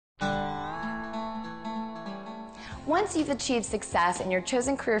Once you've achieved success in your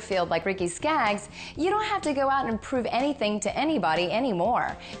chosen career field like Ricky Skaggs, you don't have to go out and prove anything to anybody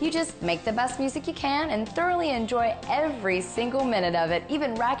anymore. You just make the best music you can and thoroughly enjoy every single minute of it,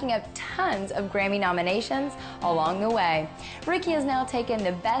 even racking up tons of Grammy nominations along the way. Ricky has now taken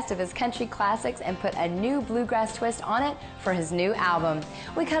the best of his country classics and put a new bluegrass twist on it for his new album.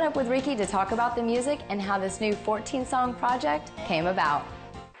 We caught up with Ricky to talk about the music and how this new 14-song project came about.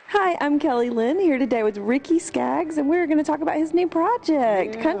 Hi, I'm Kelly Lynn here today with Ricky Skaggs, and we're going to talk about his new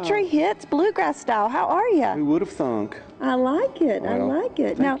project, Country Hits Bluegrass Style. How are you? We would have thunk. I like it. Well, I like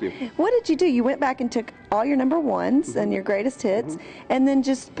it. Thank Now, you. what did you do? You went back and took all your number ones and your greatest hits, and then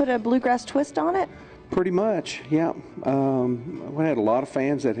just put a bluegrass twist on it? Pretty much, yeah. We had a lot of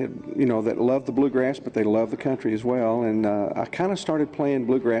fans that had, that loved the bluegrass, but they loved the country as well. And I kind of started playing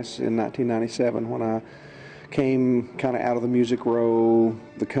bluegrass in 1997 when I came kind of out of the music row,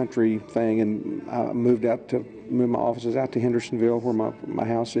 the country thing, and I moved my offices out to Hendersonville, where my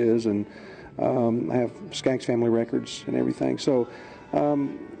house is, and I have Skaggs Family Records and everything. So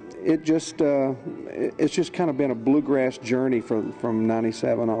it's just kind of been a bluegrass journey from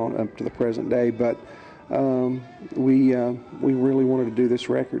 '97 on up to the present day. But we really wanted to do this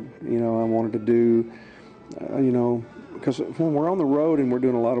record. I wanted to do, because when we're on the road and we're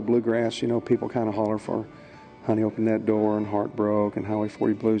doing a lot of bluegrass, people kind of holler for Honey Open That Door and Heart Broke and Highway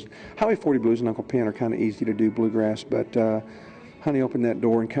 40 Blues. Highway 40 Blues and Uncle Pen are kind of easy to do bluegrass, but Honey Open That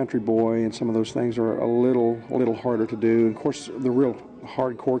Door and Country Boy and some of those things are a little harder to do. And of course, the real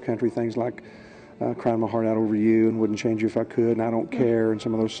hardcore country things like Crying My Heart Out Over You and Wouldn't Change You If I Could and I Don't Care and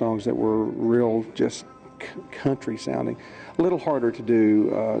some of those songs that were real just country sounding. A little harder to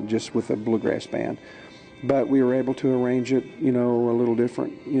do just with a bluegrass band. But we were able to arrange it, a little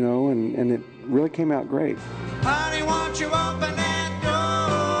different, and it really came out great. Honey, won't you open that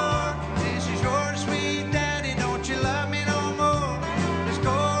door? This is your sweet daddy, don't you love me no more? It's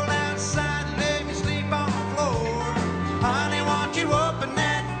cold outside and let me sleep on the floor. Honey, won't you open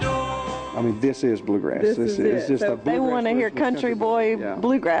that door? I mean, this is bluegrass. This is it. just So a if they bluegrass want to hear version of Country Boy Yeah.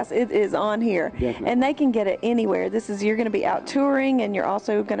 Bluegrass, it is on here. Definitely. And they can get it anywhere. You're going to be out touring, and you're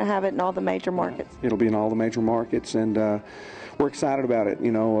also going to have it in all the major markets. It'll be in all the major markets, and we're excited about it.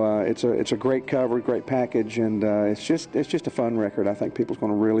 It's a great cover, great package, and it's just a fun record. I think people's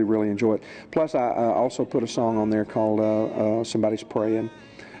going to really enjoy it. Plus, I also put a song on there called Somebody's Praying,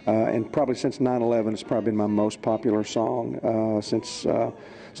 and probably since 9/11, it's probably been my most popular song since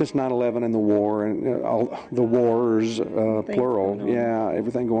 9/11 and the war and all the wars, plural. Yeah,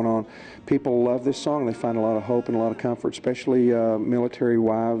 everything going on. People love this song. They find a lot of hope and a lot of comfort, especially military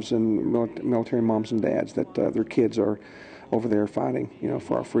wives and military moms and dads that their kids are over there fighting,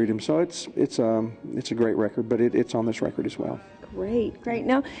 for our freedom. So it's a great record, but it's on this record as well. Great.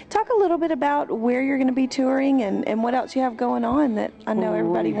 Now, talk a little bit about where you're going to be touring and what else you have going on that I know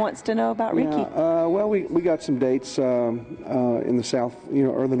everybody wants to know about Ricky. Well, we got some dates in the south,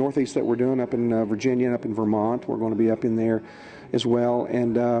 or the northeast that we're doing up in Virginia and up in Vermont. We're going to be up in there as well,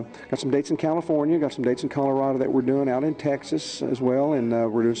 and got some dates in California, got some dates in Colorado that we're doing, out in Texas as well, and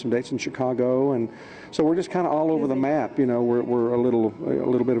we're doing some dates in Chicago, and so we're just kind of all over the map. We're a little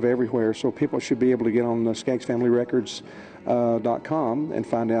bit of everywhere. So people should be able to get on SkaggsFamilyRecords.com and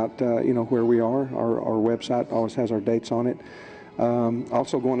find out where we are. Our website always has our dates on it.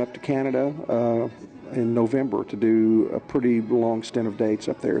 Also going up to Canada in November to do a pretty long stint of dates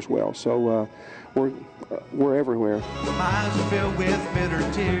up there as well. So we're everywhere. The miles are filled with bitter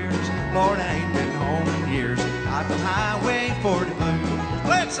tears. Lord, I ain't been home in years. Out the Highway 40 Blues.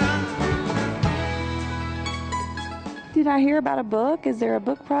 Let's Did I hear about a book? Is there a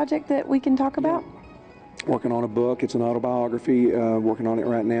book project that we can talk about? Working on a book. It's an autobiography. Working on it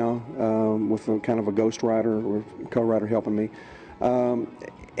right now with a kind of a ghostwriter or co-writer helping me.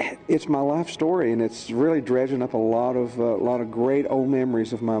 It's my life story, and it's really dredging up a lot of great old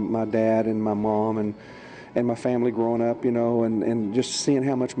memories of my dad and my mom and my family growing up, and just seeing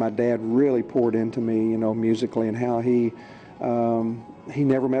how much my dad really poured into me, musically, and how he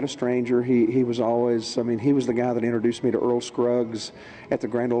never met a stranger. He was always, he was the guy that introduced me to Earl Scruggs at the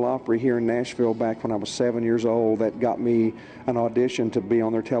Grand Ole Opry here in Nashville back when I was 7 years old. That got me an audition to be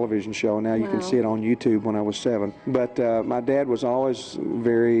on their television show. Now you can see it on YouTube when I was 7. But my dad was always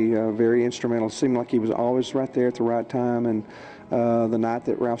very instrumental. It seemed like he was always right there at the right time. And the night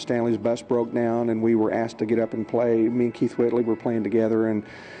that Ralph Stanley's bus broke down and we were asked to get up and play, me and Keith Whitley were playing together, and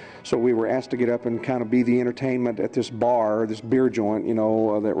so we were asked to get up and kind of be the entertainment at this bar, this beer joint,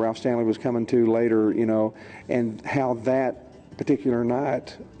 that Ralph Stanley was coming to later, and how that particular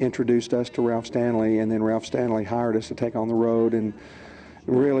night introduced us to Ralph Stanley, and then Ralph Stanley hired us to take on the road, and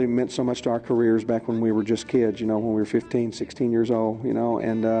really meant so much to our careers back when we were just kids, you know, when we were 15, 16 years old, you know.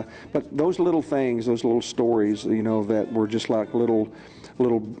 And but those little things, those little stories, you know, that were just like little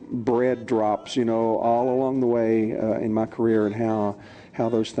bread drops, you know, all along the way in my career, and how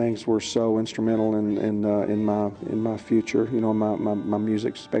those things were so instrumental in my future, you know, my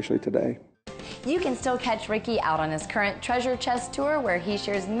music, especially today. You can still catch Ricky out on his current Treasure Chest tour, where he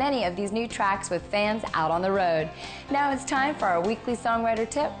shares many of these new tracks with fans out on the road. Now it's time for our weekly songwriter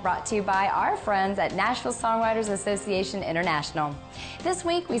tip, brought to you by our friends at Nashville Songwriters Association International. This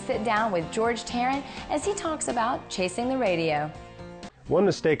week we sit down with George Tarrant as he talks about chasing the radio. One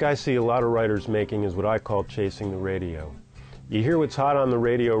mistake I see a lot of writers making is what I call chasing the radio. You hear what's hot on the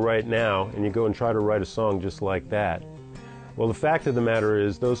radio right now, and you go and try to write a song just like that. Well, the fact of the matter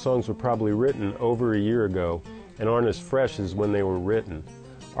is those songs were probably written over a year ago and aren't as fresh as when they were written.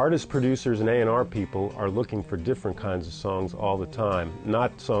 Artists, producers, and A&R people are looking for different kinds of songs all the time,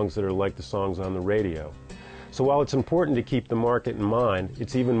 not songs that are like the songs on the radio. So while it's important to keep the market in mind,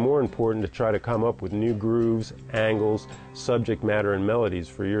 it's even more important to try to come up with new grooves, angles, subject matter, and melodies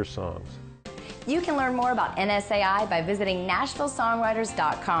for your songs. You can learn more about NSAI by visiting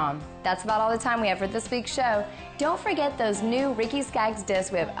NashvilleSongwriters.com. That's about all the time we have for this week's show. Don't forget those new Ricky Skaggs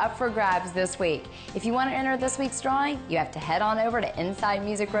discs we have up for grabs this week. If you want to enter this week's drawing, you have to head on over to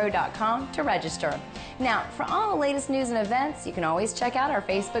InsideMusicRow.com to register. Now, for all the latest news and events, you can always check out our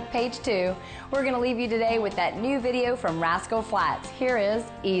Facebook page too. We're going to leave you today with that new video from Rascal Flatts. Here is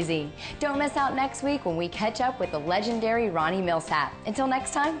Easy. Don't miss out next week when we catch up with the legendary Ronnie Millsap. Until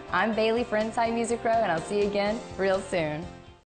next time, I'm Bailey for Inside Music Row, and I'll see you again real soon.